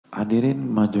Hadirin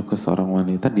maju ke seorang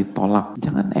wanita ditolak,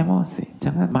 jangan emosi,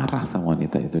 jangan marah sama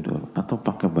wanita itu dulu, atau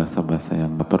pakai bahasa-bahasa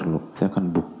yang gak perlu. Saya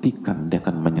akan buktikan dia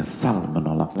akan menyesal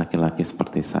menolak laki-laki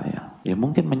seperti saya. Ya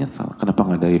mungkin menyesal,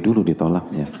 kenapa gak dari dulu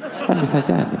ditolaknya? Kan bisa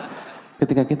jadi.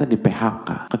 Ketika kita di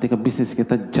PHK, ketika bisnis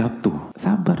kita jatuh,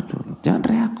 sabar dulu, jangan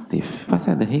reaktif,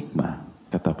 pasti ada hikmah.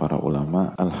 Kata para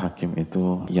ulama, Al-Hakim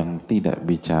itu yang tidak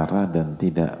bicara dan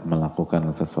tidak melakukan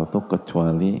sesuatu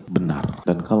kecuali benar.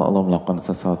 Dan kalau Allah melakukan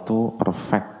sesuatu,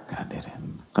 perfect,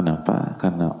 hadirin. Kenapa?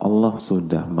 Karena Allah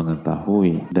sudah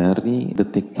mengetahui dari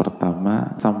detik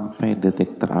pertama sampai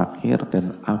detik terakhir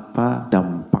dan apa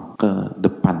dampak ke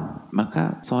depan.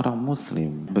 Maka seorang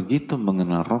muslim begitu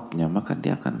mengenal Rabbnya, maka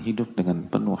dia akan hidup dengan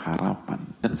penuh harapan.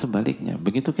 Dan sebaliknya,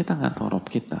 begitu kita nggak tahu Rabb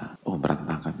kita, oh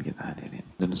berantakan kita, hadirin.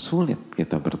 Dan sulit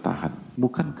kita bertahan.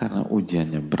 Bukan karena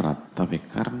ujiannya berat, tapi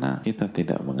karena kita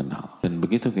tidak mengenal. Dan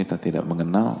begitu kita tidak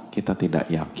mengenal, kita tidak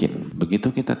yakin.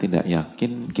 Begitu kita tidak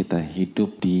yakin, kita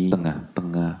hidup di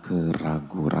tengah-tengah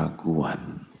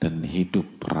keraguan-raguan. Dan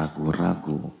hidup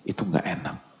ragu-ragu itu nggak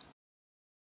enak.